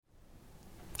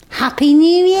Happy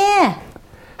New Year!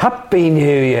 Happy New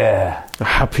Year!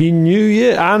 Happy New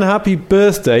Year and happy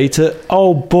birthday to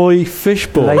old boy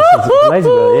Fishball.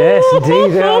 Later, yes,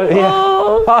 indeed.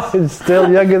 Yeah. I'm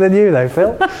still younger than you, though,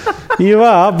 Phil. You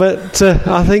are, but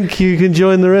I think you can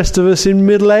join the rest of us in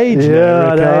middle age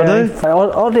now,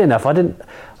 Ricardo. Oddly enough, I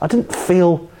didn't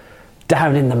feel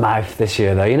down in the mouth this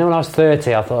year, though. You know, when I was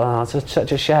 30, I thought, it's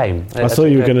such a shame. I thought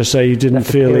you were going to say you didn't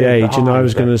feel the age, and I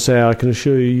was going to say, I can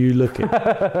assure you, you look it.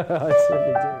 I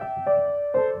certainly do.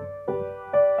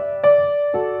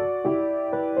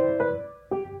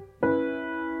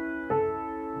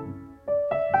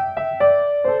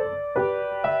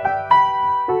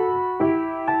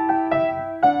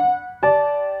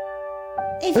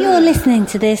 If you're listening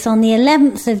to this on the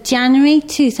 11th of January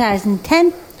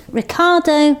 2010,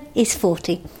 Ricardo is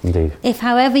 40. Indeed. If,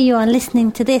 however, you are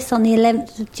listening to this on the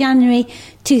 11th of January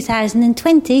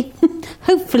 2020,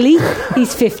 hopefully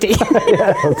he's 50.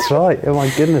 Yeah, that's right. Oh, my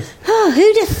goodness. Oh,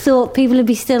 who'd have thought people would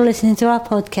be still listening to our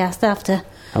podcast after...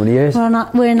 How many years?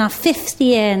 We're in our 5th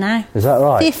year now. Is that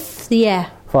right? 5th year.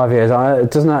 5 years.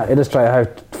 Doesn't that illustrate how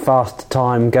fast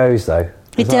time goes, though?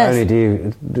 It does.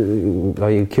 Not only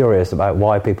are you curious about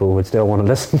why people would still want to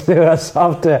listen to us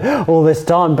after all this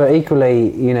time, but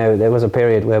equally, you know, there was a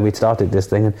period where we started this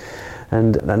thing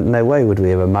and no way would we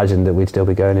have imagined that we'd still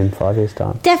be going in 5 years'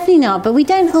 time. Definitely not, but we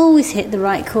don't always hit the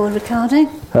right chord, Ricardo.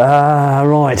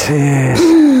 Right, yes.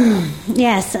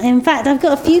 Yes, in fact, I've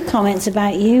got a few comments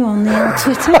about you on the old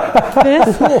Twitter.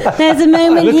 First, there's a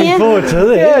moment Looking here. forward to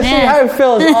this. Yeah, see how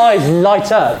Phil's eyes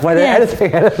light up when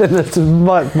anything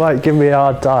that might give me a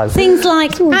hard time. Things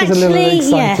like, actually,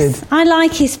 excited. yes, I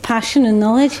like his passion and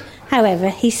knowledge. However,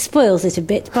 he spoils it a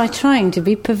bit by trying to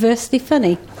be perversely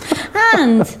funny.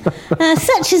 And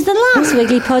such as the last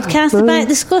Wiggly podcast about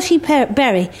the squashy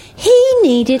berry, he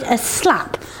needed a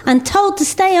slap and told to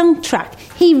stay on track.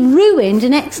 He ruined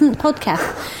an excellent podcast.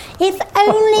 If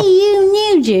only you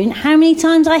knew, June, how many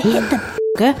times I hit the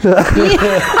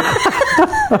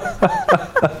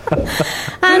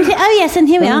And oh yes, and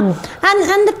here we are.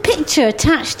 And the picture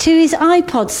attached to his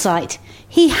iPod site.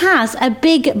 He has a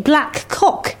big black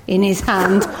cock in his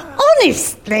hand.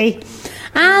 Honestly.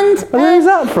 And where's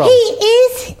that from? He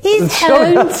is his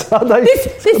own.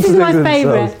 This is my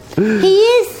favourite. He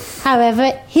is,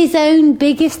 however, his own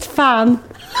biggest fan.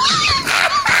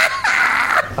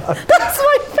 That's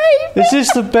my favourite. Is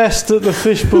this the best that the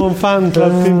Fishball fan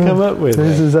club can come up with?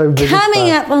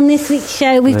 Coming up on this week's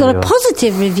show, we've got a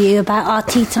positive review about our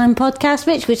Tea Time podcast,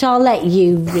 Rich, which I'll let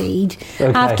you read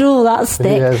after all that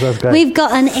stick. Yes, that's great. We've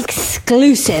got an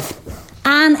exclusive.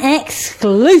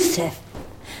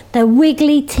 The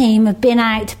Wiggly team have been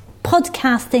out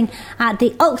podcasting at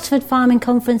the Oxford Farming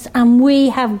Conference, and we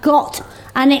have got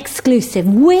an exclusive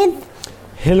with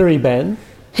Hilary Benn,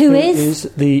 who is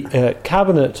the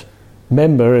cabinet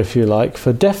member, if you like,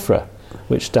 for DEFRA,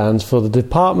 which stands for the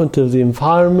Department of the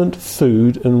Environment,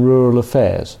 Food and Rural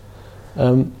Affairs.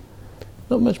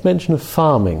 Not much mention of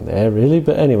farming there, really,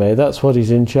 but anyway, that's what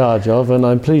he's in charge of, and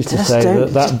I'm pleased to say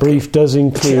that brief does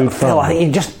include Phil, I farming. think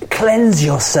you just cleanse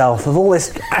yourself of all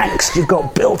this angst you've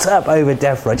got built up over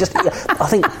DEFRA. I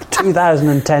think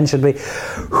 2010 should be Do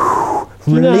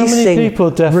you know how many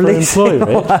people DEFRA employ,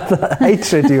 Rich? That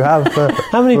hatred you have for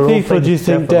how many people do you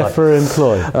think DEFRA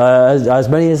employ? As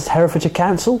many as Herefordshire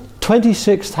Council?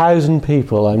 26,000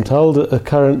 people, I'm told, at the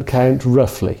current count,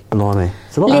 roughly. Blimey.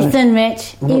 Listen,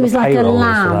 Rich, he was like a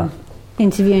lamb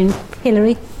interviewing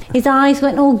Hilary. His eyes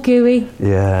went all gooey.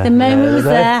 Yeah. The moment was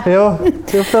there.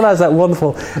 Phil has that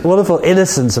wonderful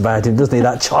innocence about him, doesn't he?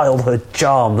 That childhood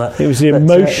charm. It was the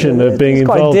emotion of being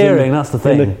involved endearing, that's the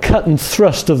thing. in the cut and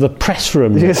thrust of the press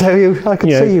room. I could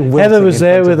see you. Heather was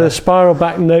there with a spiral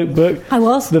back notebook. I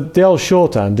was. The old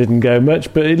shorthand didn't go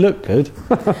much, but it looked good.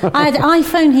 I had an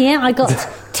iPhone here. I got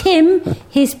Tim,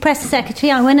 his press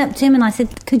secretary. I went up to him and I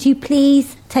said, could you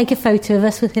please take a photo of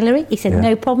us with Hilary? He said,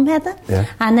 no problem, Heather. Yeah.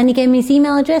 And then he gave me his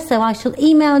email address, so I shall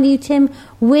email you, Tim,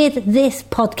 with this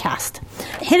podcast.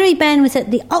 Hilary Benn was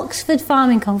at the Oxford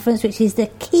Farming Conference, which is the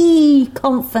key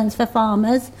conference for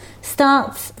farmers.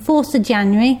 Starts 4th of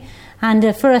January.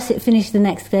 And for us, it finished the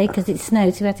next day because it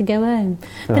snowed, so we had to go home.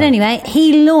 But anyway,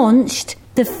 he launched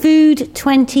the Food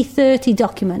 2030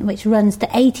 document, which runs to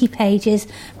 80 pages,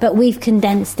 but we've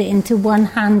condensed it into one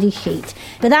handy sheet.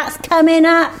 But that's coming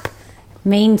up.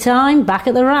 Meantime, back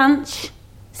at the ranch,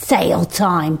 sale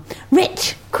time.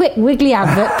 Rich, quick Wiggly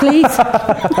advert, please.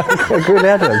 Wiggly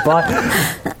advert.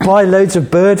 Buy loads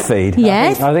of bird feed.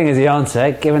 Yes. I think is the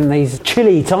answer, given these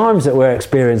chilly times that we're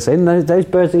experiencing. Those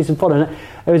birds need some fun. And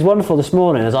it was wonderful this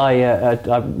morning as I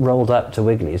rolled up to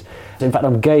Wiggly's. In fact,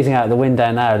 I'm gazing out the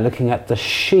window now, looking at the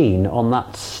sheen on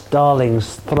that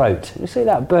starling's throat. You see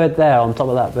that bird there on top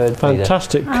of that bird feeder?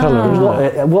 Fantastic colour,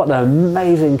 isn't it? What an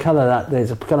amazing colour that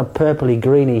is, kind of purpley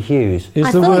greeny hues.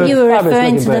 I thought you were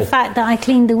referring to the fact that I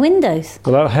cleaned the windows.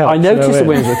 Well, that helps. I noticed the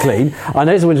windows were clean. I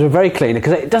noticed the windows were very clean,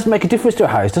 because it does make a difference to a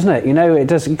house, doesn't it? You know, it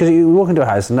does, because you walk into a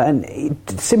house and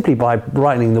simply by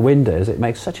brightening the windows, it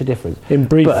makes such a difference. In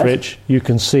brief, Rich, you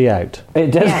can see out.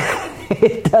 It does. Yeah.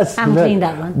 It does. I haven't cleaned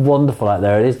that one. Wonderful out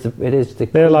there. It is.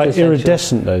 They're like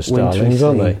iridescent, those starlings,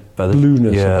 aren't they?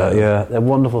 Blueness. Yeah. They're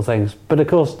wonderful things. But of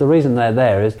course, the reason they're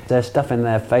there is they're stuffing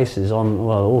their faces on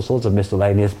all sorts of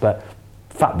miscellaneous, but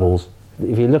fat balls.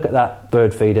 If you look at that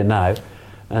bird feeder now,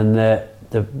 and the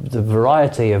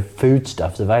variety of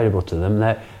foodstuffs available to them,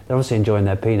 they're obviously enjoying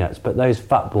their peanuts. But those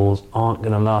fat balls aren't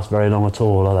going to last very long at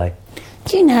all, are they?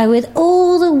 Do you know, with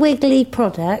all the Wiggly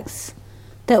products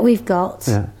that we've got,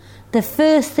 the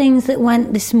first things that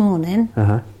went this morning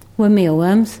were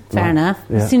mealworms, fair enough.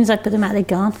 Yeah. As soon as I put them out, they're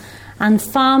gone. And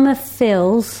Farmer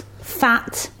Phil's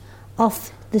fat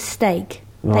off the steak.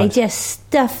 Right. They just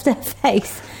stuff their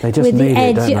face They just with the need it,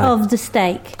 edge don't they? of the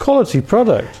steak. Quality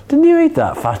product. Didn't you eat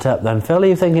that fat up then, Phil? Are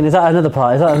you thinking, is that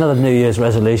another New Year's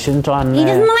resolution? Try and He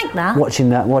doesn't like that. watching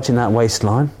that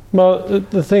waistline. Well,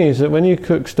 the thing is that when you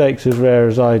cook steaks as rare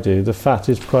as I do, the fat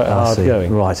is quite hard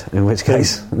going. Right, in which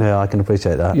case, I can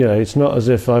appreciate that. You know, it's not as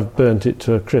if I've burnt it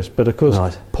to a crisp, but of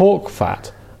course, pork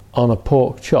fat on a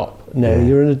pork chop. Now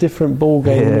you're in a different ball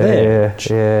game there.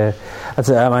 Yeah. That's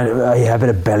it. I mean, a bit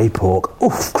of belly pork.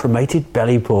 Oof, cremated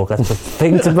belly pork. That's the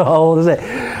thing to behold, isn't it?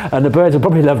 And the birds will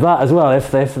probably love that as well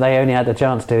if they only had the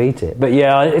chance to eat it. But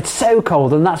yeah, it's so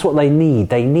cold, and that's what they need.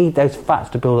 They need those fats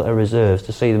to build up their reserves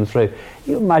to see them through.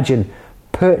 You imagine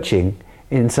perching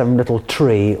in some little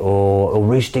tree or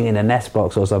roosting in a nest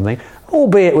box or something,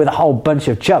 albeit with a whole bunch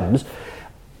of chums,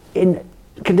 in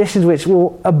conditions which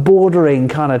are bordering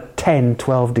kind of 10,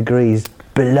 12 degrees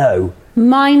below.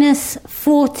 Minus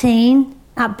 14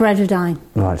 at Brederdine.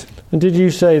 Right. And did you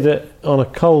say that on a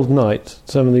cold night,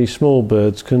 some of these small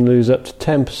birds can lose up to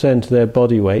 10% of their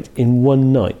body weight in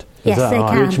one night? Yes, they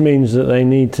can. Which means that they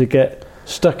need to get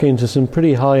stuck into some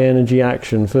pretty high energy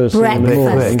action first thing in the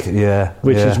morning.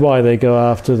 Which is why they go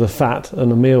after the fat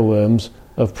and the mealworms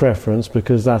of preference,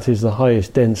 because that is the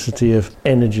highest density of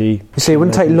energy. You see, it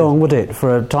wouldn't take long, would it,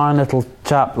 for a tiny little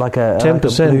chap like a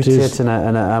 10% blue tit and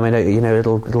a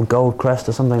little gold crest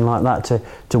or something like that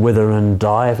to wither and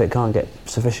die if it can't get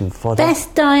sufficient fodder.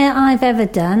 Best diet I've ever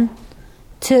done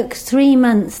took 3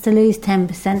 months to lose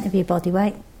 10% of your body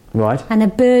weight. Right. And a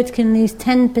bird can lose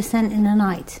 10% in a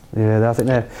night. Yeah, I think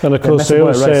they're... And of course they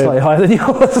all say... slightly higher than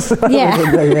yours.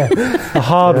 Yeah. A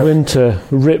hard winter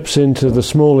rips into the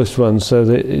smallest ones, so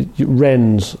that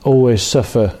wrens always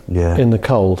suffer in the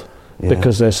cold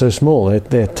because they're so small.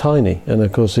 They're tiny. And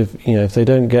of course, if they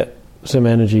don't get some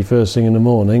energy first thing in the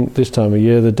morning, this time of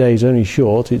year, the day's only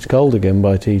short. It's cold again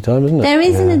by tea time, isn't it? There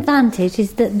is an advantage,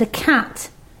 is that the cat...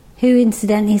 who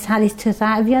incidentally has had his tooth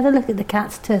out. Have you had a look at the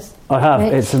cat's tooth? I have.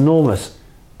 Rich? It's enormous.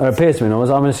 It appears to be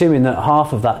enormous. I'm assuming that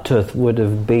half of that tooth would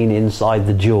have been inside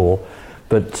the jaw,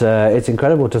 but it's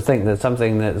incredible to think that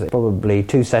something that's probably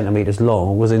 2 centimetres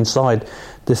long was inside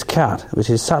this cat,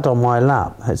 which is sat on my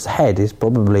lap. Its head is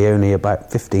probably only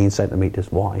about 15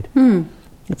 centimetres wide.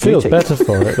 It feels better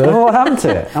for it, though. Well, what happened to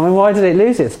it? I mean, why did it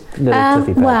lose its little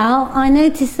toothy peg? Well, I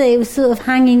noticed that it was sort of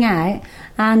hanging out,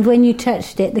 and when you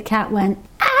touched it, the cat went...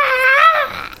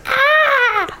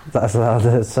 That's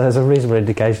a reasonable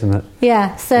indication that...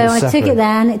 Yeah, so I took it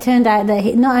there, and it turned out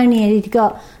that not only had he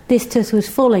got... this tooth was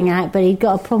falling out, but he'd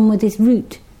got a problem with his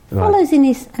root. Follows in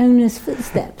his owner's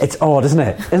footsteps. It's odd, isn't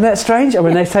it? Isn't that strange? I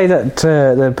mean, they say that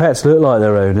the pets look like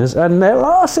their owners, and there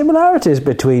are similarities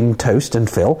between Toast and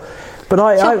Phil. But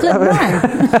Chocolate brown.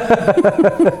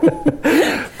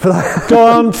 Go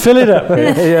on, fill it up.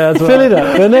 Fill it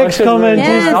up. The next comment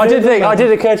is... I did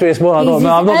occur to me this morning.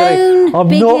 I'm not going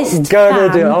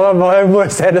to do it. I'm my own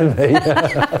worst enemy.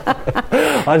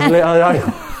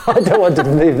 I don't want to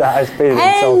believe that as being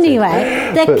insulting.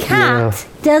 Anyway, the cat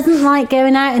doesn't like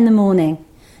going out in the morning.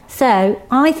 So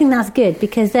I think that's good,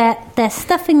 because they're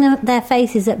stuffing their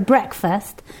faces at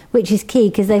breakfast, which is key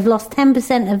because they've lost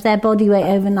 10% of their body weight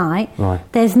overnight. Right.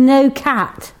 There's no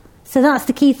cat. So that's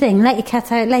the key thing. Let your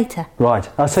cat out later. Right.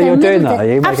 So you're doing that, are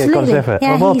you? Making a conscious effort.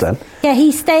 Yeah, well done. Yeah,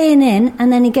 he's staying in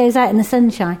and then he goes out in the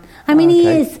sunshine. I mean, he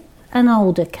is an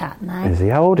older cat now. Is he?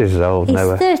 How old is his old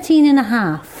Noah? He's 13 and a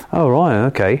half. Oh, right,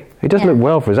 okay. He does look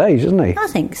well for his age, doesn't he? I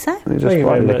think so. He's just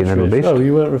quite looking little beast. Oh,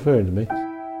 you weren't referring to me.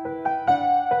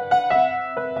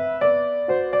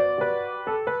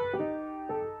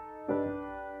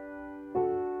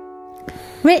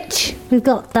 Rich, we've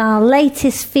got our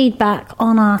latest feedback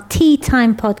on our Tea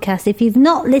Time podcast. If you've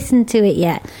not listened to it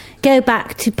yet, go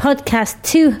back to podcast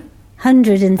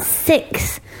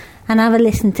 206 and have a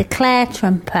listen to Claire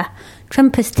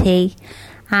Trumper's Tea,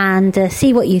 and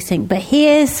see what you think. But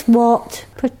here's what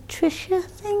Patricia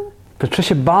thinks.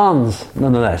 Patricia Barnes,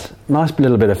 nonetheless. Nice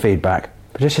little bit of feedback.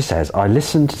 Patricia says, I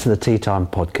listened to the Tea Time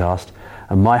podcast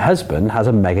and my husband has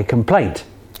a mega complaint.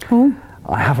 Oh.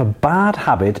 I have a bad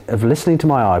habit of listening to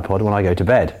my iPod when I go to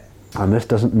bed, and this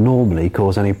doesn't normally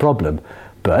cause any problem.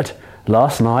 But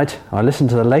last night I listened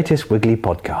to the latest Wiggly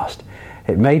Podcast.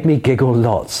 It made me giggle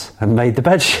lots and made the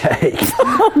bed shake.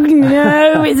 Oh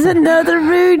no, it's another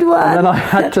rude one. And then I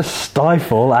had to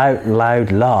stifle out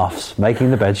loud laughs,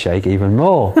 making the bed shake even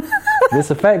more.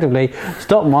 This effectively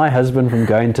stopped my husband from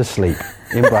going to sleep.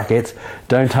 In brackets,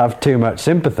 don't have too much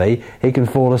sympathy. He can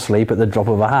fall asleep at the drop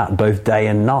of a hat, both day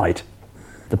and night.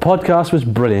 The podcast was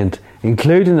brilliant,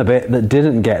 including the bit that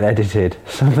didn't get edited.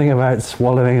 Something about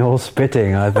swallowing or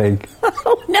spitting, I think.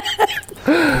 Oh no!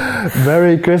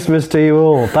 Merry Christmas to you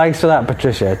all. Thanks for that,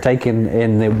 Patricia, taken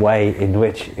in the way in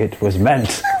which it was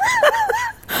meant.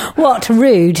 What,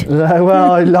 rude?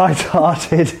 Well,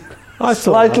 light-hearted.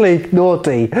 Slightly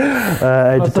naughty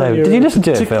entertainment. Did you listen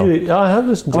to it, Phil? I have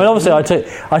listened to it. I mean, obviously,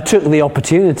 I took the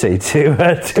opportunity to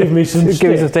give me some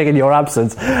stick in your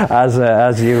absence,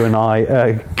 as you and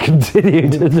I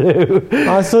continue to do.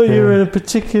 I thought you were in a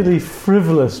particularly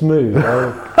frivolous mood.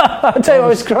 I tell you what, it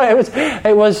was great.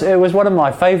 It was one of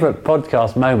my favourite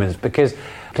podcast moments because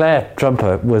Claire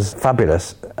Trumper was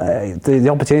fabulous. The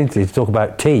opportunity to talk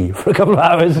about tea for a couple of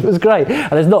hours was great,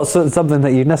 and it's not something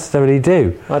that you necessarily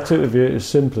do. I took the view it was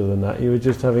simpler than that. You were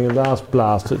just having a last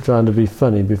blast at trying to be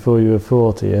funny before you were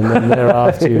 40, and then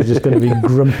thereafter you were just going to be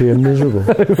grumpy and miserable.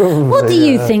 What do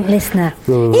you think, listener?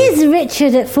 Is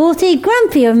Richard at 40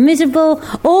 grumpy or miserable,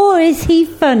 or is he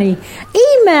funny?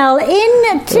 Email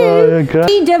in to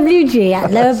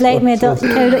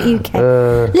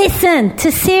pwg@lowerblakemeer.co.uk. Listen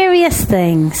to serious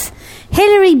things.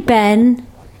 Hilary Benn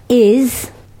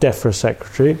is DEFRA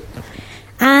Secretary.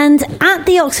 And at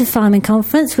the Oxford Farming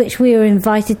Conference, which we were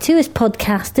invited to as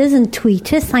podcasters and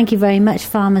tweeters, thank you very much,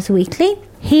 Farmers Weekly,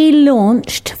 he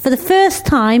launched, for the first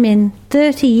time in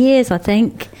 30 years, I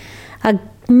think, a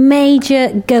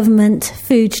major government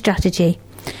food strategy.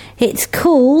 It's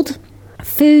called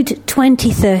Food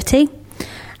 2030,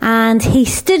 and he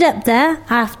stood up there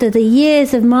after the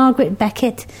years of Margaret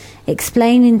Beckett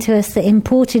explaining to us that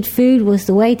imported food was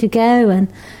the way to go, and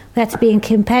we had to be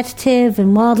competitive,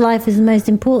 and wildlife is the most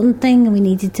important thing, and we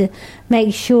needed to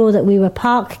make sure that we were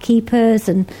park keepers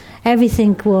and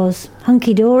everything was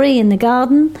hunky-dory in the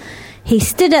garden. He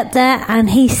stood up there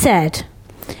and he said,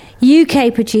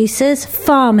 UK producers,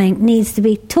 farming needs to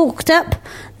be talked up,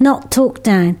 not talked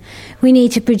down. We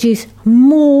need to produce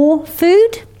more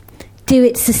food, do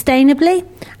it sustainably,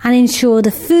 and ensure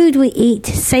the food we eat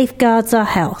safeguards our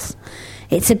health.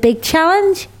 It's a big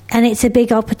challenge and it's a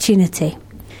big opportunity.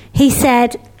 He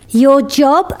said, your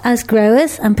job as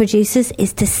growers and producers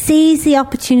is to seize the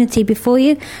opportunity before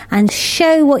you and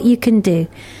show what you can do.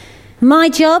 My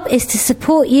job is to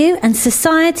support you, and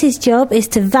society's job is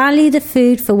to value the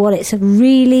food for what it's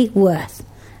really worth.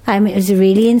 It was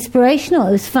really inspirational.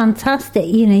 It was fantastic.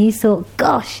 You know, you thought,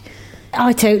 gosh,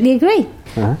 I totally agree.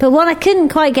 Uh-huh. But what I couldn't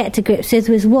quite get to grips with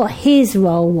was what his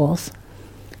role was.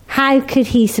 How could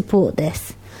he support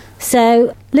this?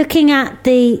 So, looking at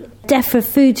the DEFRA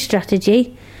food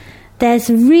strategy, there's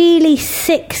really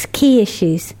 6 key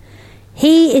issues.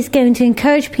 He is going to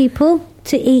encourage people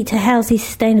to eat a healthy,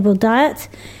 sustainable diet,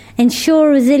 ensure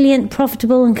a resilient,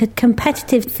 profitable and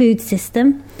competitive food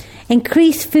system,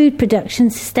 increase food production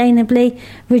sustainably,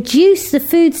 reduce the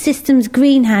food system's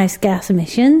greenhouse gas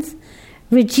emissions,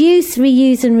 reduce,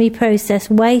 reuse and reprocess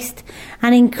waste,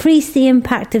 and increase the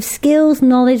impact of skills,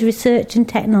 knowledge, research and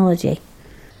technology.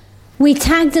 We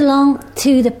tagged along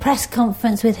to the press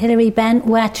conference with Hilary Benn,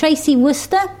 where Tracy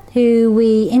Worcester, who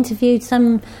we interviewed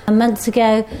some months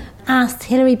ago, asked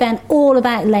Hilary Benn all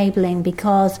about labelling,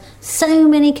 because so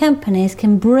many companies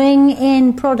can bring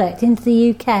in product into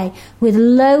the UK with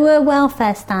lower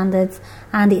welfare standards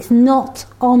and it's not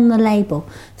on the label.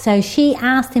 So she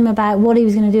asked him about what he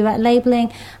was going to do about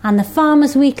labelling, and the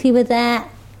Farmers Weekly were there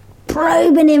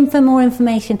probing him for more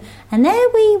information, and there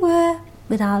we were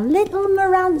with our little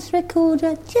Marantz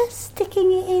recorder just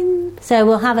sticking it in. So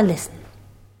we'll have a listen.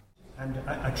 And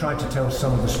I tried to tell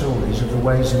some of the stories of the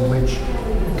ways in which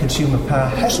consumer power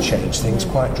has changed things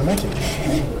quite dramatically.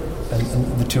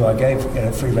 And the two I gave,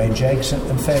 free-range eggs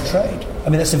and fair trade. I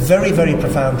mean, that's a very, very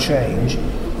profound change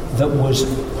that was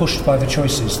pushed by the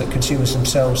choices that consumers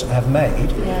themselves have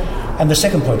made. Yeah. And the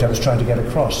second point I was trying to get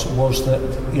across was that,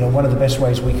 one of the best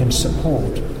ways we can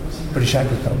support British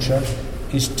agriculture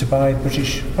is to buy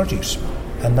British produce.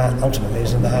 And that ultimately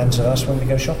is in the hands of us when we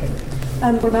go shopping.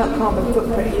 What about carbon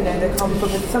footprint? The carbon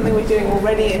footprint, something we're doing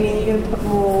already. I mean, are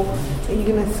you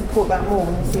going to support that more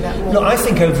when you see that more? No, I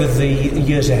think over the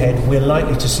years ahead, we're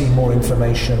likely to see more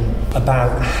information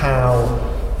about how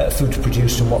food's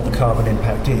produced and what the carbon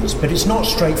impact is. But it's not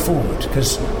straightforward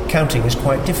because counting is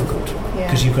quite difficult.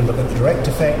 Because you can look at the direct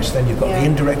effects, then you've got the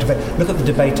indirect effect. Look at the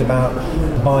debate about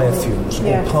biofuels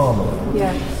or palm oil.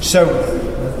 Yeah. So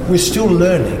we're still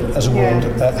learning as a world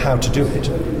how to do it.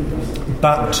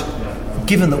 But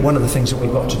given that one of the things that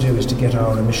we've got to do is to get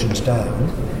our emissions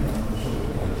down,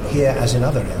 here as in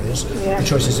other areas, the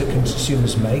choices that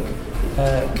consumers make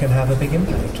can have a big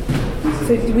impact.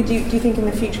 So do you think in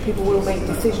the future people will make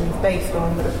decisions based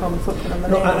on the carbon footprint on the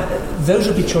label? Those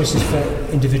will be choices for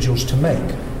individuals to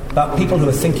make. But people who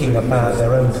are thinking about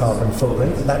their own carbon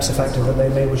footprint, that's a factor that they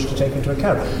may wish to take into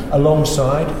account,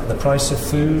 alongside the price of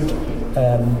food,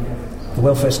 the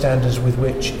welfare standards with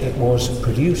which it was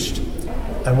produced,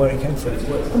 and where it came from.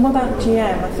 And what about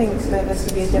GM? I think that there's going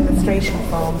to be a demonstration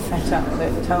farm set up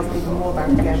that tells people more about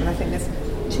GM, and I think there's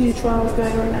 2 trials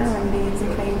going on now in Leeds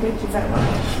and Cambridge, is that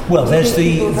right? Well, there's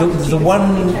the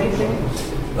one...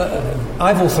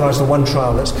 I've authorised the one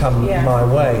trial that's come my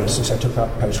way since I took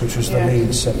up post, which was the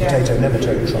Leeds potato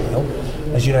nematode trial.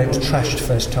 As you know, it was trashed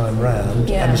first time round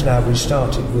and is now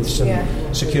restarted with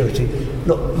some security.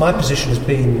 Look, my position has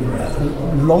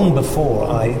been, long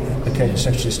before I became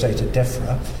Secretary of State at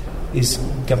DEFRA, is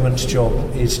government's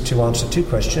job is to answer 2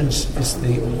 questions. Is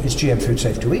GM food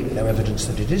safe to eat? No evidence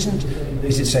that it isn't.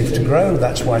 Is it safe to grow?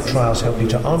 That's why trials help you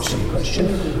to answer the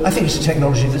question. I think it's a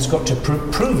technology that's got to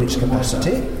prove its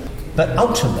capacity, but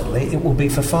ultimately it will be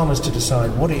for farmers to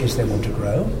decide what it is they want to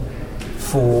grow,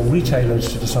 for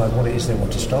retailers to decide what it is they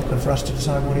want to stock, and for us to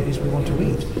decide what it is we want to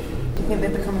eat. Do you think they're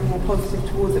becoming more positive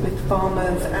towards it with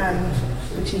farmers and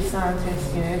the chief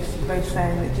scientists, both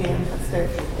saying that GM has to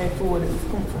go forward at this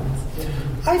conference?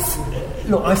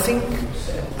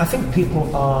 I think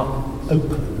people are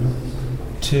open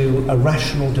to a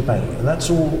rational debate, and that's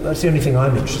the only thing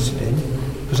I'm interested in,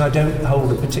 because I don't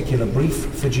hold a particular brief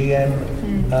for GM,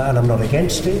 and I'm not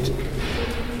against it.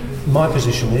 My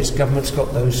position is government's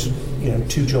got those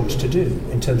 2 jobs to do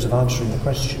in terms of answering the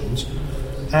questions,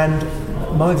 and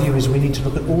my view is we need to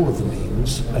look at all of the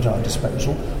means at our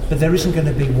disposal, but there isn't going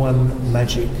to be one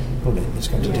magic bullet that's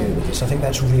going to deal with this. I think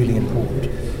that's really important.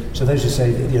 So those who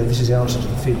say that this is the answer to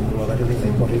the feeding the world, I don't think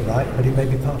they've got it right, but it may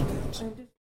be part of the answer.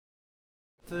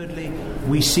 Thirdly,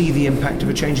 we see the impact of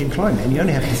a changing climate, and you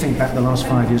only have to think back the last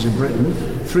 5 years in Britain,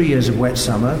 3 years of wet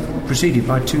summer, preceded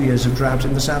by 2 years of drought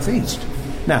in the southeast.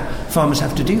 Now, farmers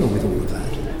have to deal with all of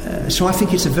that. So I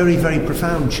think it's a very, very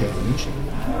profound change.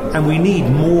 And we need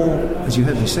more, as you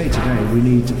heard me say today, we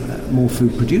need more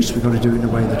food produced. We've got to do it in a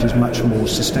way that is much more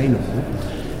sustainable.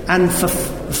 And for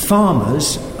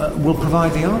farmers, will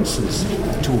provide the answers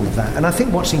to all of that. And I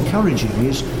think what's encouraging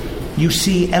is you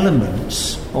see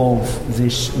elements of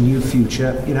this new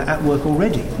future, at work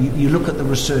already. You look at the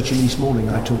research in East Malling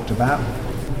I talked about,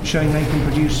 showing they can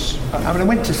produce... I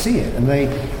went to see it, and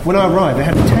when I arrived, they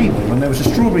had a table, and there was a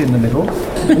strawberry in the middle,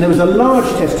 and there was a large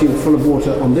test tube full of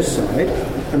water on this side,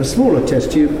 and a smaller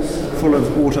test tube full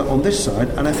of water on this side,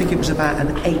 and I think it was about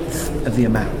 1/8 of the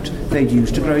amount they'd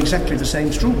used to grow exactly the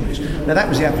same strawberries. Now, that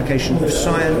was the application of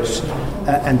science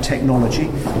and technology.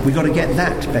 We've got to get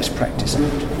that best practice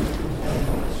out.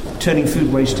 Turning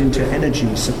food waste into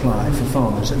energy supply for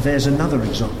farmers. And there's another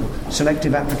example.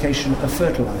 Selective application of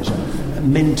fertiliser,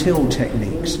 min-till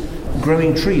techniques,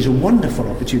 growing trees, a wonderful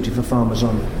opportunity for farmers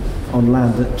on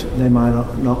land that they might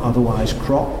not otherwise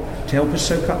crop, to help us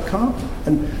soak up carbon.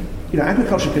 And,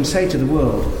 agriculture can say to the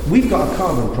world, we've got a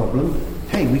carbon problem,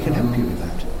 hey, we can help you with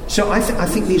that. So I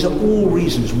think these are all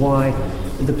reasons why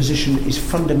the position is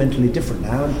fundamentally different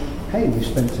now. And, hey, we've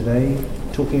spent today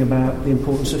talking about the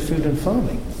importance of food and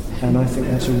farming. And I think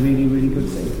that's a really, really good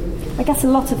thing. I guess a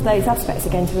lot of those aspects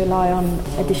are going to rely on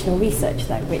additional research,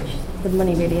 though, which the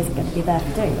money really isn't going to be there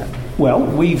for doing that. Well,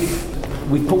 we've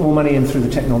put more money in through the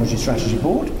Technology Strategy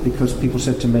Board because people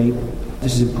said to me,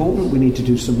 this is important, we need to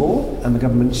do some more. And the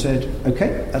government said,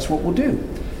 OK, that's what we'll do.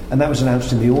 And that was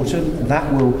announced in the autumn.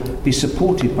 That will be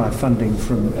supported by funding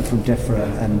from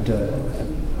DEFRA and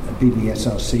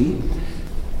BBSRC.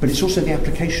 But it's also the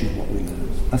application of what we learn.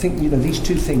 I think these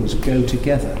 2 things go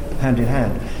together, hand in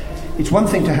hand. It's one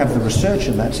thing to have the research,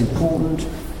 and that's important.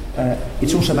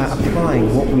 It's also about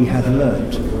applying what we have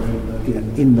learned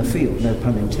in the field, no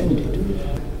pun intended.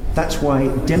 That's why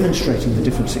demonstrating the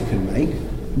difference it can make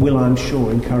will, I'm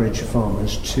sure, encourage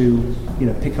farmers to,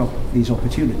 pick up these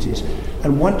opportunities.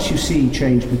 And once you see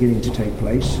change beginning to take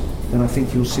place, then I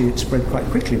think you'll see it spread quite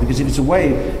quickly. Because if it's a way,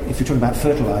 if you're talking about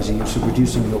fertiliser, you're sort of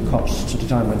reducing your costs at a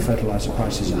time when fertiliser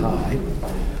prices are high.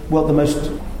 Well, the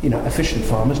most efficient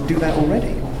farmers do that already.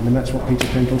 I mean, that's what Peter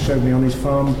Clinton showed me on his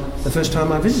farm the first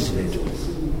time I visited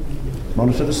it.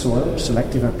 Monitor the soil,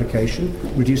 selective application,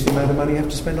 reduce the amount of money you have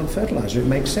to spend on fertiliser. It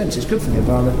makes sense. It's good for the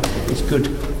environment. It's good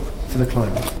for the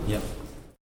climate. Yep.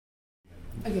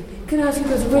 Okay, can I ask you,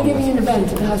 because we're giving an event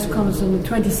at the House of Commons on the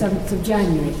 27th of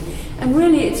January, and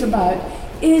really it's about,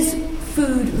 is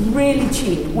food really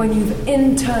cheap when you've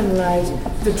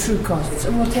internalised the true costs?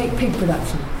 And we'll take pig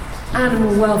production,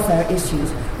 animal welfare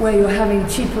issues, where you're having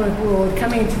cheaper abroad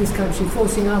coming into this country,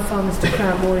 forcing our farmers to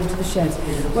cram more into the sheds,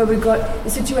 where we've got a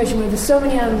situation where there's so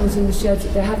many animals in the sheds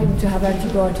that they're having to have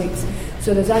antibiotics,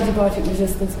 so there's antibiotic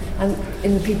resistance, and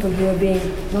in the people who are being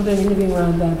not only living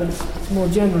around there, but it's more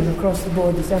general across the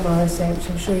board, this MRSA, which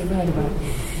I'm sure you've heard about.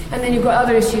 And then you've got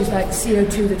other issues like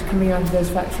CO2 that's coming out of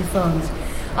those factory farms.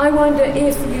 I wonder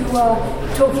if you are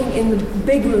talking in the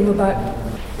big room about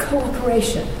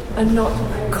cooperation and not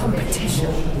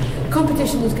competition.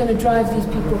 Competition is going to drive these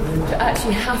people to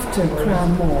actually have to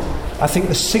cram more. I think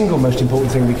the single most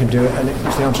important thing we can do, and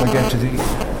it's the answer I gave to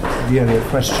the earlier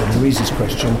question, Louise's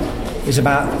question, is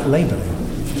about labelling.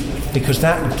 Because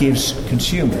that gives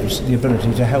consumers the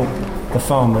ability to help the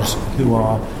farmers who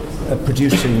are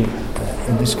producing,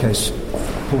 in this case,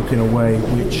 pork in a way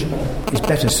which is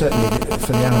better certainly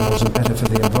for the animals and better for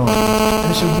the environment.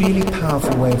 And it's a really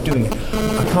powerful way of doing it.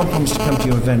 I can't promise to come to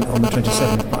your event on the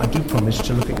 27th, but I do promise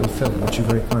to look at your film, which you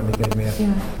very kindly gave me a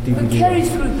DVD. But Kerry's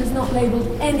Group has not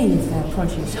labelled any of their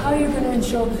produce. How are you going to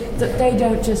ensure that they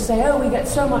don't just say, we get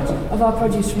so much of our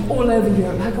produce from all over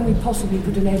Europe, how can we possibly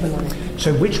put a label on it?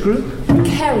 So which group?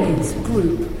 Kerry's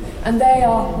Group. And they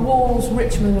are Walls,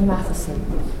 Richmond and Matheson.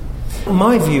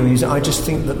 My view is I just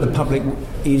think that the public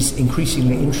is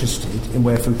increasingly interested in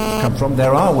where food comes from.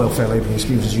 There are welfare labelling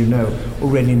schemes, as you know,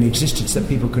 already in existence that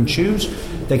people can choose.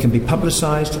 They can be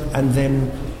publicised, and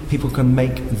then people can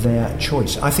make their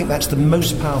choice. I think that's the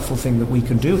most powerful thing that we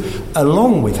can do,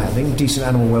 along with having decent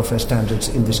animal welfare standards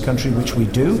in this country, which we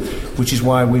do, which is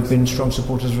why we've been strong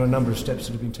supporters of a number of steps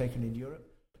that have been taken in Europe.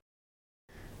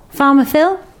 Farmer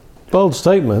Phil? Bold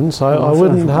statements. I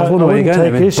wouldn't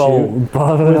take issue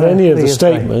with any of the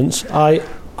statements.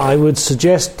 I would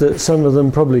suggest that some of them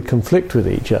probably conflict with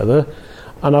each other,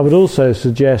 and I would also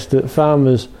suggest that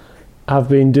farmers have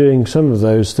been doing some of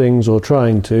those things, or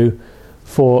trying to,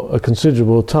 for a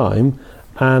considerable time,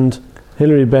 and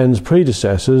Hilary Benn's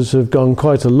predecessors have gone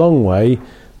quite a long way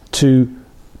to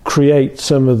create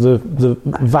some of the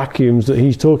vacuums that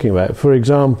he's talking about. For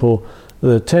example,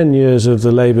 the 10 years of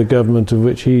the Labour government of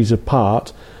which he's a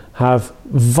part have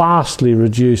vastly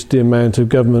reduced the amount of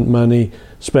government money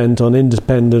spent on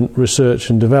independent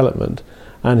research and development.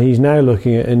 And he's now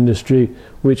looking at industry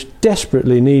which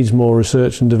desperately needs more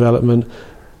research and development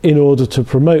in order to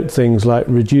promote things like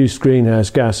reduced greenhouse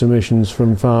gas emissions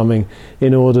from farming,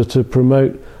 in order to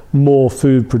promote more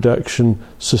food production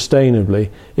sustainably.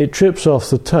 It trips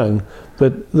off the tongue,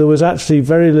 but there was actually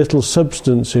very little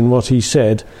substance in what he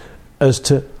said as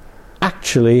to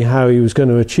actually how he was going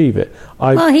to achieve it.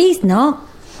 Well, he's not.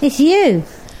 It's you.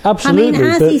 Absolutely. I mean,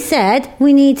 as he said,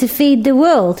 we need to feed the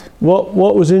world.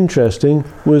 What was interesting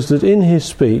was that in his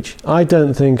speech, I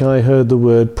don't think I heard the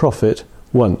word profit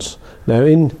once. Now,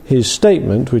 in his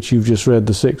statement, which you've just read,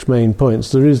 the 6 main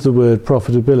points, there is the word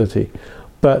profitability.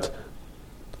 But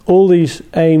all these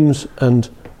aims and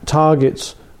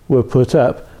targets were put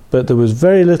up, but there was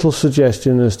very little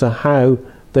suggestion as to how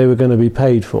they were going to be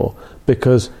paid for,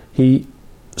 because he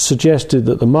suggested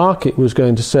that the market was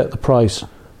going to set the price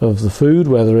of the food,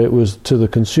 whether it was to the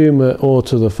consumer or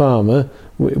to the farmer,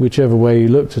 whichever way you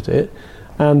looked at it.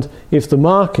 And if the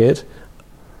market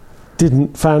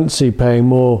didn't fancy paying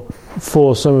more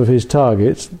for some of his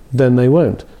targets, then they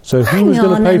won't. So who was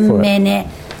going to pay for it?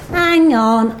 Hang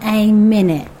on a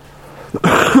minute.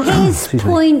 His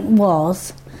point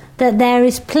was that there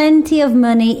is plenty of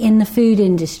money in the food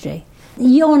industry.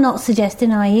 You're not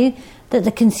suggesting, are you, that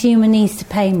the consumer needs to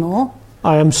pay more?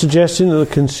 I am suggesting that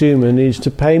the consumer needs to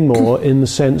pay more in the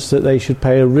sense that they should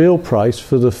pay a real price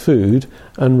for the food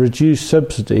and reduce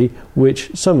subsidy, which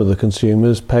some of the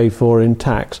consumers pay for in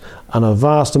tax, and a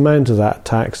vast amount of that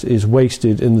tax is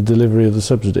wasted in the delivery of the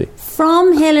subsidy.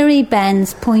 From Hilary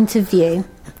Benn's point of view,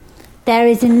 there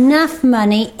is enough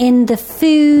money in the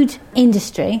food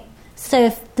industry. So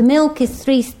if the milk is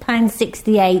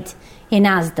 £3.68 in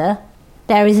Asda,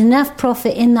 there is enough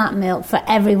profit in that milk for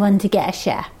everyone to get a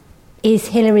share. is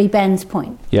Hilary Benn's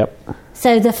point. Yep.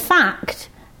 So the fact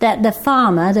that the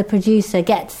farmer, the producer,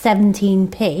 gets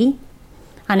 17p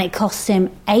and it costs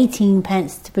him 18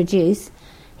 pence to produce,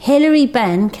 Hilary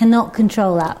Benn cannot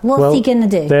control that. What's he going to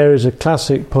do? There is a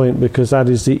classic point, because that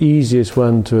is the easiest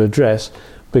one to address,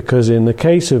 because in the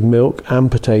case of milk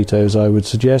and potatoes, I would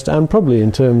suggest, and probably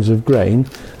in terms of grain,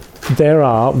 there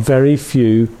are very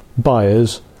few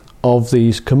buyers of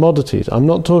these commodities. I'm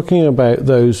not talking about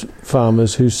those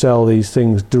farmers who sell these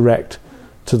things direct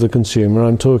to the consumer.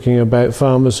 I'm talking about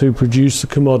farmers who produce the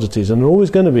commodities, and there are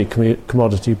always going to be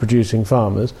commodity producing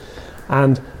farmers.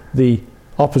 And the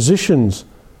opposition's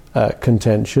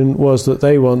contention was that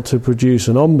they want to produce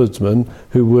an ombudsman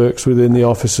who works within the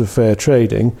Office of Fair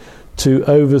Trading to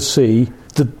oversee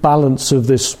the balance of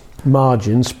this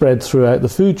margin spread throughout the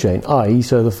food chain, i.e.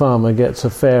 so the farmer gets a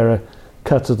fairer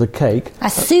cut of the cake. A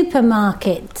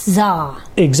supermarket czar.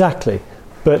 Exactly.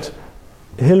 But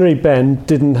Hilary Benn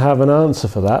didn't have an answer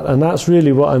for that, and that's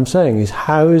really what I'm saying, is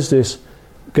how is this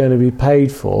going to be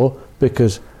paid for?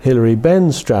 Because Hilary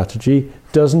Benn's strategy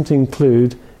doesn't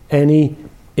include any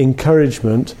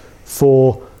encouragement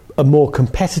for a more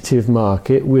competitive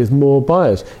market with more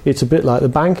buyers. It's a bit like the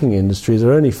banking industry. There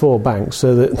are only 4 banks,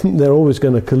 so that they're always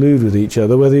going to collude with each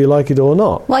other, whether you like it or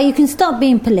not. Well, you can stop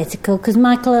being political, because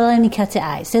Michael will only cut it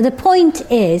out. So the point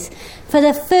is, for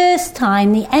the first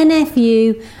time, the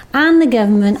NFU and the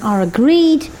government are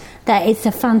agreed that it's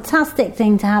a fantastic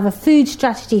thing to have a food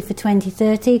strategy for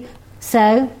 2030.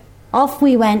 So off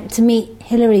we went to meet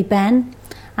Hilary Benn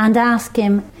and ask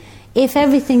him, if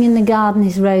everything in the garden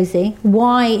is rosy,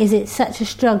 why is it such a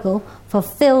struggle for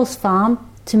Phil's farm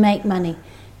to make money?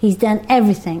 He's done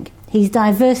everything. He's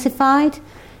diversified,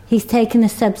 he's taken the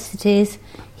subsidies,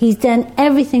 he's done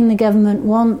everything the government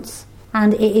wants,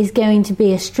 and it is going to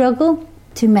be a struggle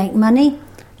to make money,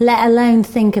 let alone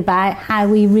think about how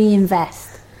we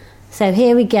reinvest. So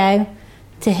here we go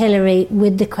to Hilary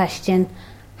with the question,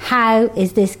 how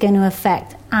is this going to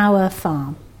affect our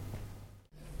farm?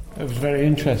 It was very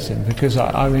interesting, because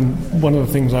I mean, one of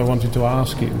the things I wanted to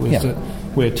ask you was that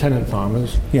we're tenant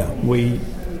farmers. Yeah. We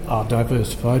are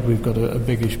diversified. We've got a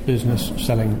biggish business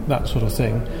selling that sort of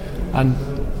thing. And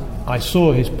I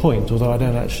saw his point, although I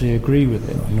don't actually agree with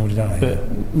it. Nor did I.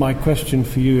 But my question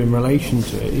for you in relation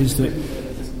to it is that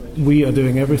we are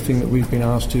doing everything that we've been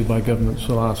asked to by governments for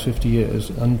the last 50 years,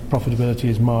 and profitability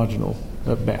is marginal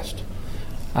at best.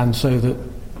 And so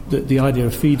that the idea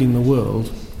of feeding the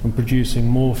world and producing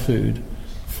more food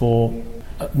for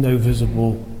no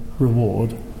visible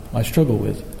reward, I struggle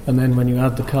with. And then when you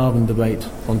add the carbon debate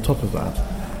on top of that,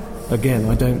 again,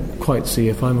 I don't quite see,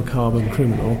 if I'm a carbon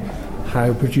criminal,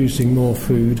 how producing more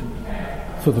food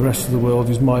for the rest of the world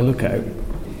is my lookout.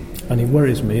 And it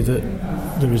worries me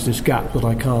that there is this gap that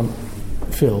I can't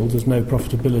fill. There's no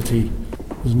profitability,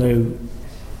 there's no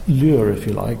lure, if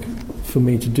you like, for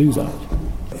me to do that.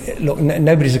 Look,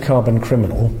 nobody's a carbon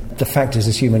criminal. The fact is,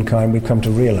 as humankind, we've come to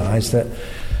realise that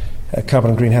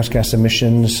carbon and greenhouse gas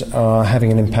emissions are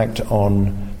having an impact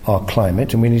on our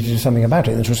climate, and we need to do something about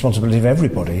it. It's a responsibility of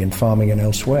everybody in farming and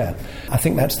elsewhere. I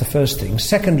think that's the first thing.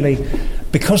 Secondly,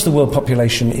 because the world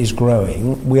population is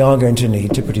growing, we are going to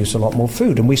need to produce a lot more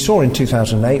food. And we saw in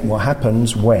 2008 what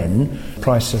happens when the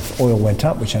price of oil went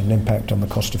up, which had an impact on the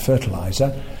cost of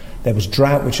fertiliser. There was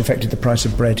drought, which affected the price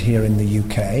of bread here in the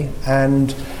UK.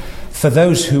 And for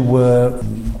those who were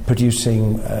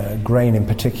producing grain in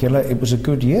particular, it was a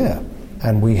good year.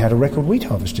 And we had a record wheat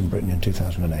harvest in Britain in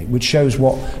 2008, which shows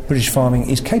what British farming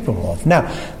is capable of. Now,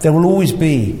 there will always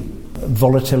be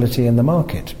volatility in the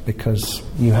market, because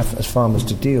you have, as farmers,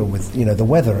 to deal with, the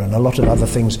weather and a lot of other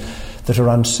things that are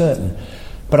uncertain.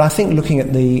 But I think looking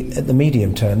at the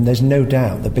medium term, there's no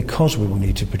doubt that because we will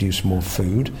need to produce more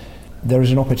food, there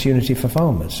is an opportunity for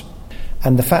farmers.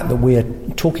 And the fact that we're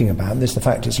talking about this, the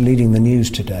fact it's leading the news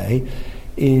today,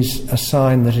 is a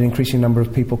sign that an increasing number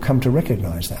of people come to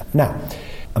recognise that. Now,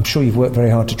 I'm sure you've worked very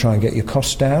hard to try and get your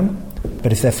costs down,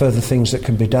 but if there are further things that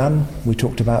can be done, we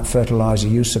talked about fertiliser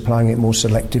use, applying it more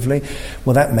selectively,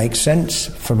 well, that makes sense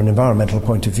from an environmental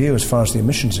point of view as far as the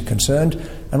emissions are concerned,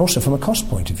 and also from a cost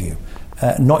point of view.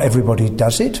 Not everybody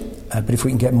does it, but if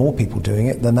we can get more people doing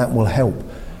it, then that will help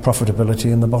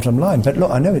profitability in the bottom line. But look,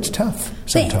 I know it's tough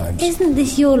sometimes. But isn't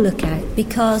this your lookout?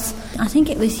 Because I think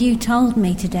it was you told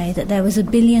me today that there was 1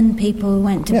 billion people who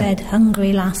went to bed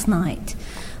hungry last night.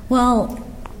 Well,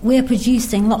 we're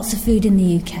producing lots of food in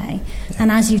the UK,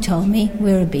 and as you told me,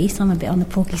 we're obese. I'm a bit on the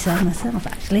porky side myself,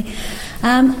 actually.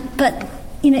 But,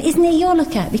 isn't it your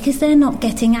lookout? Because they're not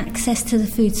getting access to the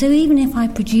food. So even if I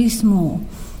produce more,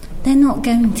 they're not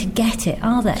going to get it,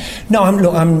 are they? No,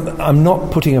 I'm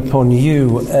not putting upon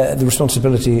you the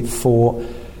responsibility for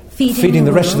feeding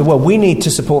the rest of the world. We need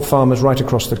to support farmers right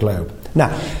across the globe.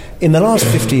 Now, in the last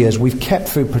 50 years, we've kept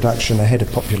food production ahead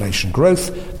of population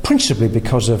growth, principally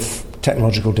because of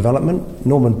technological development.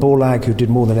 Norman Borlaug, who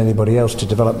did more than anybody else to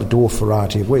develop the dwarf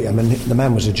variety of wheat, I mean, the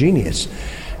man was a genius.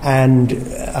 And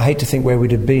I hate to think where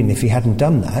we'd have been if he hadn't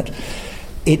done that.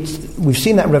 We've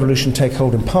seen that revolution take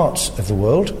hold in parts of the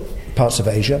world, parts of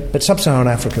Asia, but sub-Saharan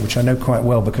Africa, which I know quite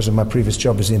well because of my previous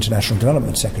job as the International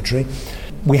Development Secretary,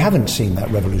 we haven't seen that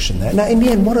revolution there. Now, in the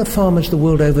end, what do farmers the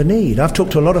world over need? I've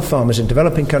talked to a lot of farmers in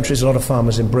developing countries, a lot of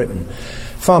farmers in Britain.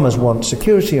 Farmers want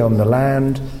security on the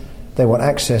land, they want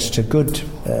access to good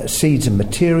seeds and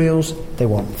materials, they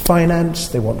want finance,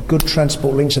 they want good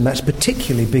transport links, and that's a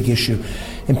particularly big issue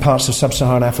in parts of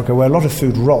sub-Saharan Africa where a lot of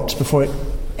food rots before it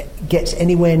gets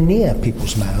anywhere near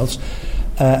people's mouths.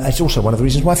 It's also one of the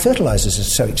reasons why fertilisers are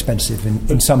so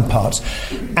expensive in some parts,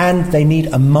 and they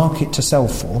need a market to sell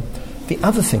for. The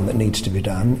other thing that needs to be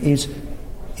done is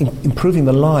improving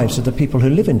the lives of the people who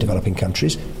live in developing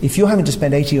countries. If you're having to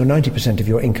spend 80 or 90% of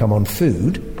your income on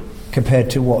food, compared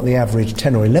to what the average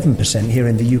 10 or 11% here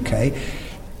in the UK,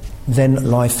 then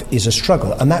life is a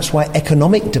struggle. And that's why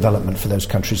economic development for those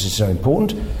countries is so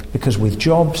important, because with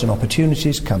jobs and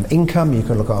opportunities come income, you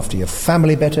can look after your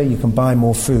family better, you can buy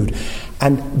more food.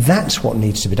 And that's what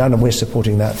needs to be done, and we're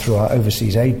supporting that through our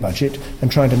overseas aid budget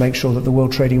and trying to make sure that the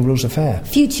world trading rules are fair.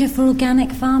 Future for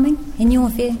organic farming, in your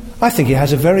view? I think it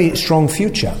has a very strong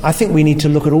future. I think we need to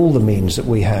look at all the means that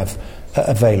we have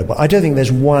available. I don't think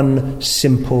there's one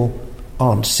single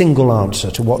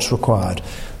answer to what's required.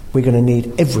 We're going to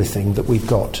need everything that we've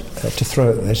got to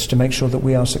throw at this to make sure that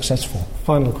we are successful.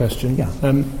 Final question. Yeah.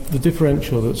 The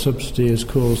differential that subsidy has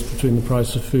caused between the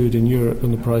price of food in Europe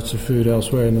and the price of food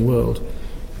elsewhere in the world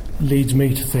leads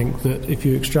me to think that if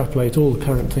you extrapolate all the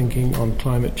current thinking on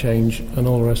climate change and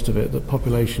all the rest of it, that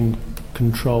population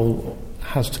control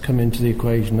has to come into the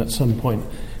equation at some point.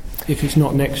 If it's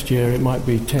not next year, it might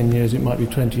be 10 years, it might be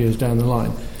 20 years down the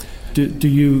line. Do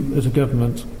you, as a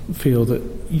government, feel that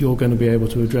you're going to be able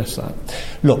to address that?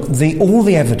 Look, all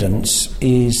the evidence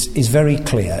is very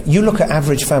clear. You look at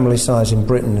average family size in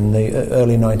Britain in the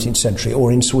early 19th century or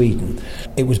in Sweden,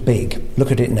 it was big.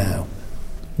 Look at it now.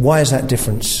 Why has that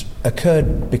difference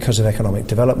occurred? Because of economic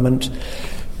development.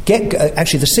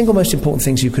 Actually, the single most important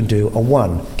things you can do are,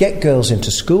 one, get girls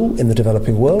into school in the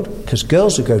developing world, because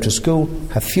girls who go to school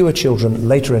have fewer children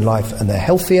later in life and they're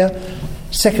healthier.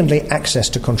 Secondly, access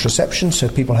to contraception, so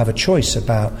people have a choice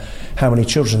about how many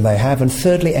children they have. And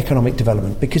thirdly, economic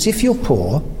development, because if you're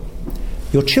poor,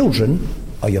 your children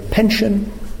are your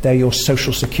pension, they're your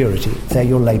social security, they're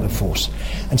your labour force.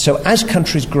 And so as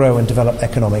countries grow and develop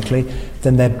economically,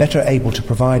 then they're better able to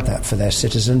provide that for their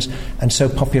citizens, and so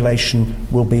population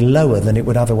will be lower than it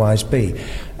would otherwise be.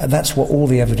 And that's what all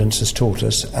the evidence has taught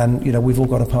us, and we've all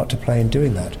got a part to play in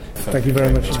doing that. Thank you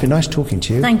very much. It's been nice talking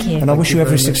to you. Thank you. And I wish you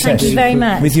every success. Thank you very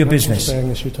much. With your business. Thank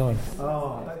you for sparing us your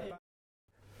time.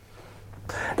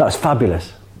 That was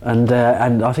fabulous. And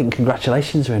I think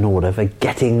congratulations are in order for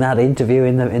getting that interview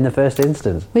in the first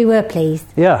instance. We were pleased.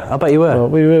 Yeah, I bet you were.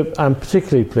 Well, I'm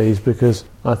particularly pleased because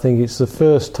I think it's the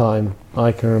first time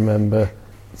I can remember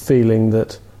feeling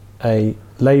that a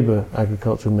Labour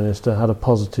agricultural minister had a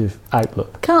positive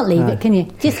outlook. Can't leave it, can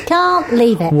you? Just can't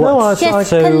leave it. What? Just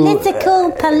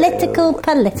political.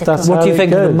 What do you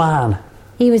think of the man?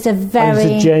 He was a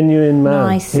very he's a genuine man.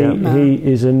 Nice man. He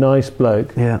is a nice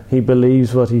bloke. Yeah. He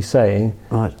believes what he's saying.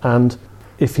 Right. And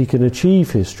if he can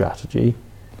achieve his strategy,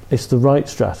 it's the right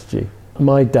strategy.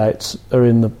 My doubts are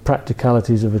in the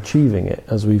practicalities of achieving it,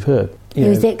 as we've heard. He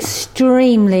was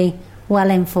extremely well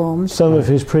informed. Some of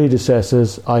his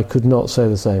predecessors, I could not say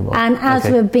the same of. And as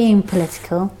we're being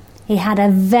political, he had a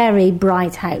very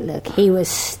bright outlook. He was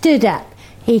stood up.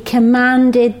 He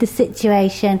commanded the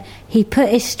situation. He put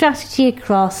his strategy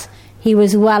across. He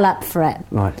was well up for it.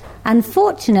 Right.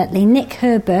 Unfortunately, Nick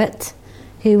Herbert,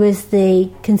 who was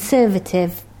the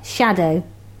Conservative shadow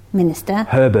minister...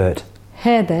 Herbert.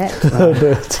 Herbert.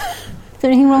 Is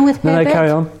there anything wrong with Herbert? No, carry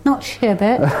on. Not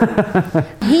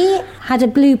Sherbert. He had a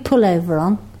blue pullover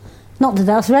on. Not that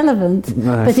that's relevant,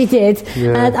 but he did.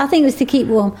 Yeah. I think it was to keep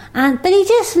warm. But he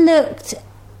just looked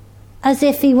as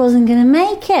if he wasn't going to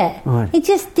make it. Right. He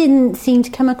just didn't seem to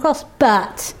come across.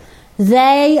 But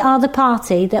they are the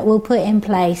party that will put in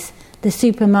place the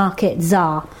supermarket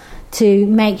czar to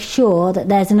make sure that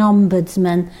there's an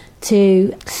ombudsman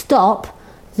to stop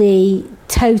the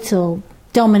total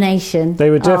domination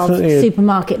of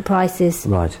supermarket prices,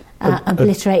 right.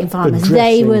 Obliterating farmers.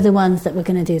 They were the ones that were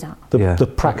going to do that. The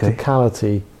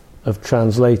practicality of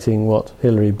translating what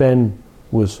Hilary Benn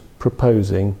was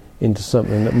proposing into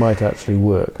something that might actually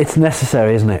work. It's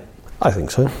necessary, isn't it? I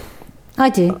think so. I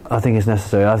do. I think it's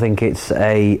necessary. I think it's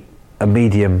a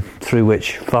medium through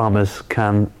which farmers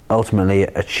can ultimately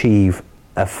achieve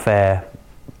a fair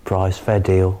price, fair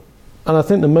deal. And I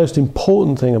think the most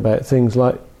important thing about things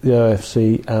like the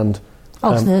OFC and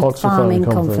Oxford Farming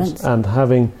Conference and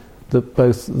having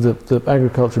both the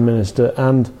Agriculture Minister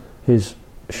and his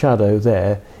shadow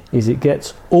there is it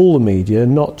gets all the media,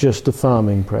 not just the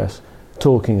farming press,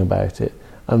 talking about it,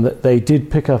 and that they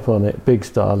did pick up on it big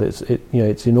style. It's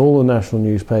in all the national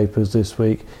newspapers this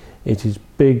week. It is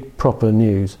big, proper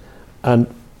news, and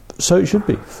so it should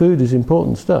be. Food is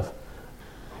important stuff.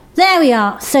 There we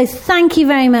are. So thank you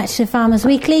very much to Farmers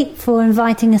Weekly for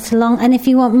inviting us along. And if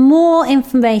you want more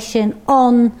information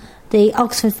on the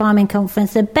Oxford Farming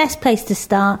Conference, the best place to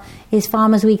start is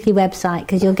Farmers Weekly website,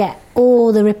 because you'll get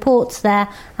all the reports there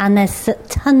and there's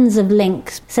tons of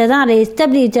links. So that is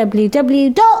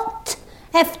www.fwi.co.uk.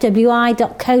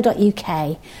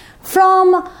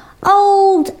 From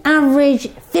old average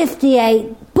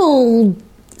 58 bull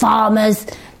farmers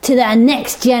to their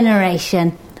next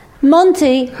generation,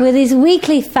 Monty with his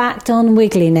weekly fact on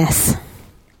wiggliness.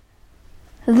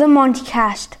 The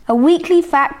Montycast, a weekly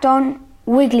fact on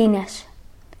wiggliness.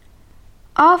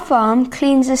 Our farm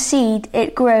cleans the seed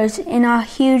it grows in our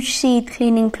huge seed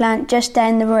cleaning plant just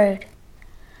down the road.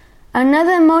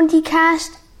 Another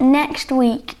Montycast next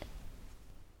week.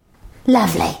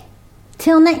 Lovely.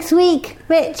 Till next week,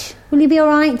 Rich, will you be all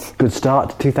right? Good start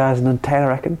to 2010, I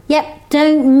reckon. Yep,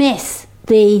 don't miss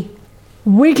the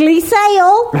Wiggly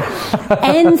sale.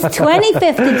 Ends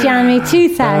 25th of January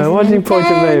 2010. Why did you point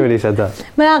at me when he said that?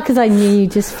 Well, because I knew you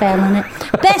just fell on it.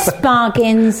 Best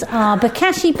bargains are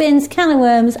bokashi bins, can of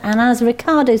worms, and as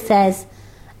Ricardo says,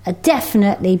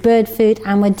 definitely bird food.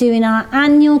 And we're doing our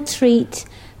annual treat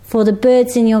for the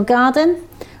birds in your garden,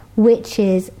 which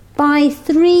is buy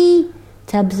 3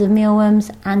 tubs of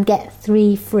mealworms and get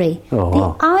 3 free. Oh,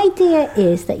 wow. The idea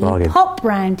is that you pop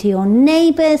round to your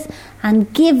neighbours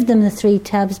and give them the 3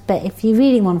 tubs, but if you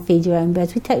really want to feed your own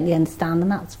birds, we totally understand, and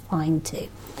that's fine too.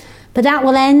 But that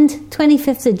will end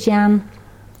 25th of Jan.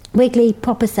 Wiggly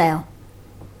proper sale.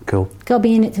 Cool. Got to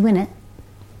be in it to win it.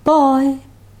 Bye.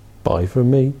 Bye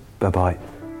from me. Bye-bye.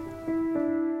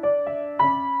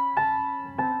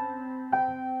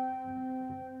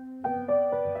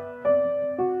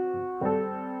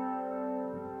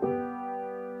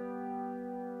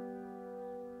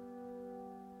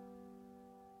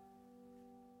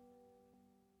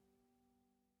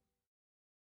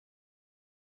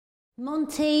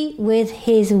 Monty with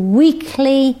his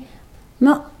weekly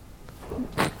oh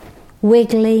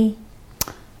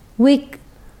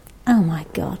my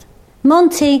God.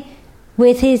 Monty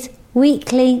with his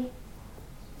weekly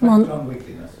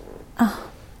wiggliness.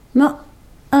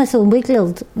 It's all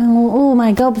wiggled. Oh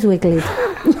my gob's wiggled.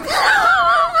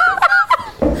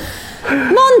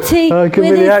 Monty Give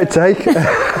me the outtake.